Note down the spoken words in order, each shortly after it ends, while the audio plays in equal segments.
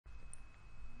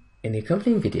In the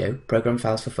accompanying video, Program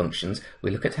Files for Functions, we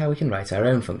look at how we can write our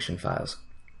own function files.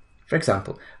 For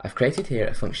example, I've created here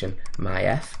a function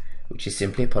myf, which is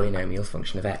simply a polynomial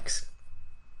function of x.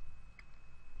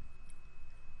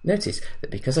 Notice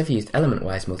that because I've used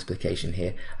element-wise multiplication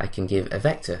here, I can give a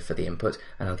vector for the input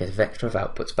and I'll get a vector of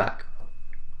outputs back.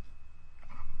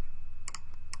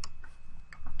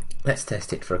 Let's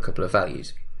test it for a couple of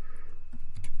values.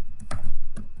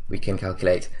 We can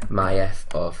calculate myf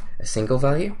of a single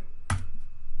value,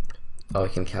 or we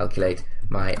can calculate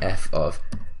myf of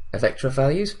a vector of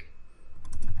values.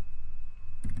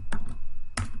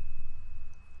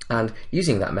 And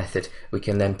using that method, we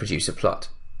can then produce a plot.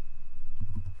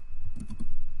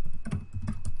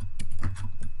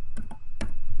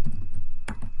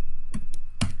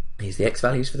 Here's the x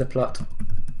values for the plot.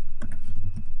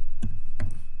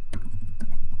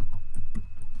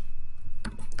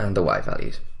 And the y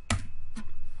values.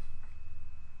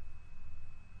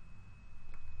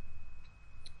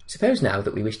 Suppose now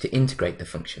that we wish to integrate the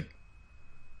function.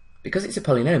 Because it's a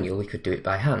polynomial, we could do it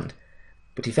by hand.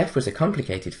 But if f was a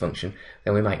complicated function,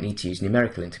 then we might need to use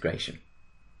numerical integration.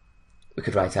 We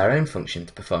could write our own function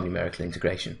to perform numerical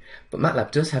integration, but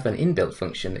MATLAB does have an inbuilt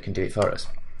function that can do it for us.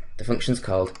 The function's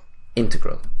called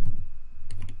integral.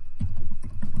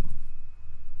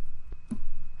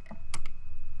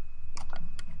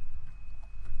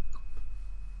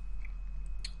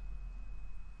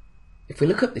 If we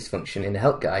look up this function in the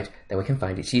help guide, then we can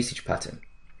find its usage pattern.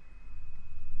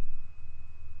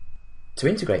 To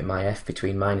integrate myf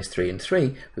between -3 and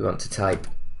 3, we want to type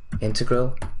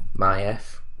integral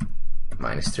myf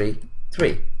 -3,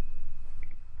 3.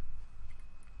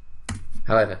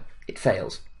 However, it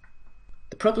fails.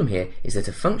 The problem here is that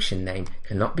a function name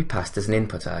cannot be passed as an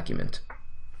input argument.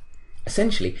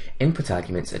 Essentially, input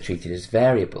arguments are treated as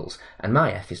variables, and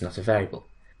myf is not a variable.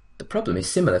 The problem is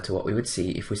similar to what we would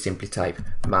see if we simply type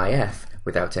myf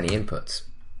without any inputs.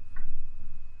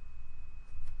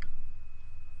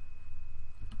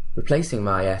 Replacing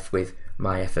myf with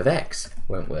myf of x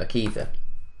won't work either,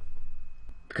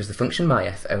 because the function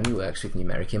myf only works with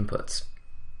numeric inputs.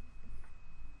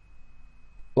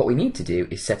 What we need to do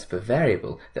is set up a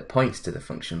variable that points to the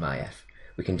function myf.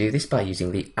 We can do this by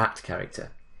using the @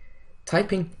 character.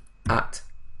 Typing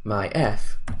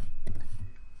 @myf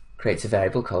creates a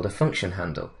variable called a function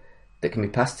handle that can be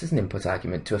passed as an input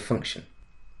argument to a function.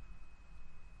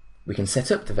 We can set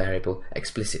up the variable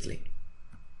explicitly.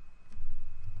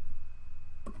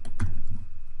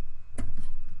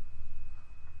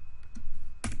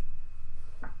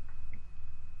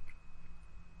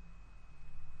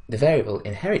 The variable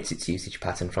inherits its usage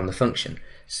pattern from the function,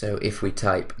 so if we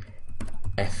type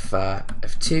fvar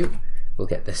of 2, we'll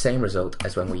get the same result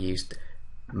as when we used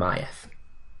myf.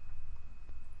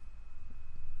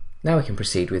 Now we can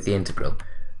proceed with the integral,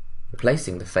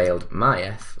 replacing the failed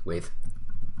myf with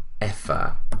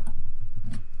fvar,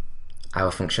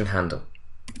 our function handle,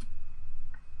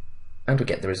 and we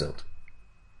get the result.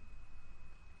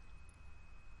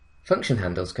 Function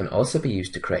handles can also be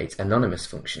used to create anonymous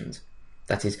functions.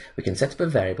 That is, we can set up a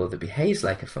variable that behaves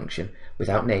like a function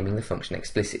without naming the function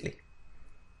explicitly.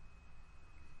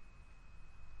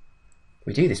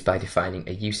 We do this by defining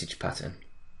a usage pattern.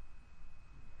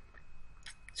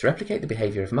 To replicate the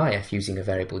behaviour of myf using a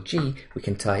variable g, we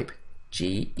can type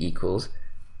g equals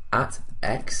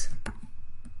 @x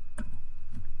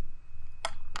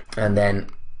and then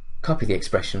copy the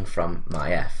expression from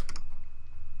myf.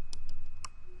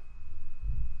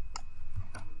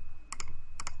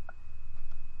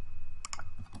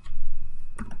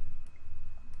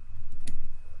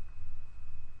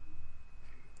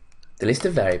 The list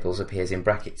of variables appears in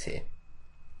brackets here,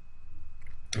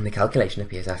 and the calculation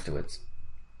appears afterwards.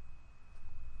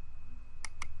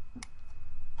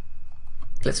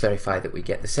 Let's verify that we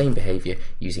get the same behaviour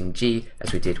using g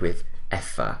as we did with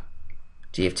fvar.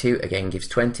 G of 2 again gives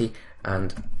 20,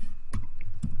 and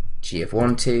g of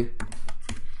 1, 2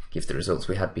 gives the results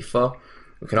we had before.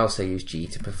 We can also use g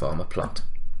to perform a plot.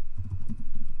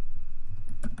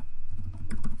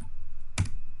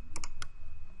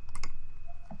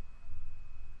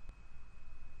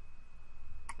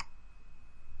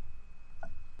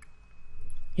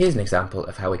 Here's an example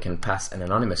of how we can pass an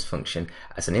anonymous function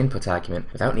as an input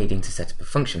argument without needing to set up a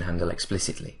function handle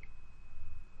explicitly.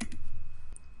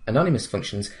 Anonymous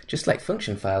functions, just like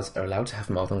function files, are allowed to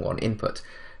have more than one input.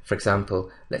 For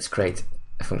example, let's create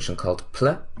a function called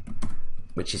pl,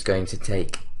 which is going to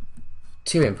take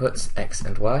two inputs, x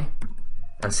and y,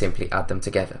 and simply add them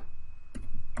together.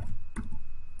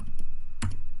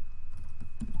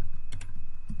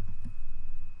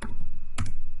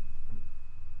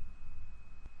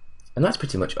 And that's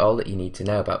pretty much all that you need to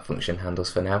know about function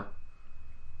handles for now.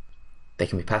 They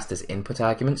can be passed as input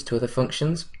arguments to other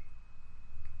functions,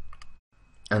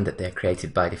 and that they're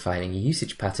created by defining a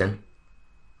usage pattern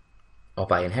or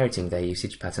by inheriting their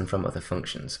usage pattern from other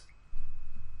functions.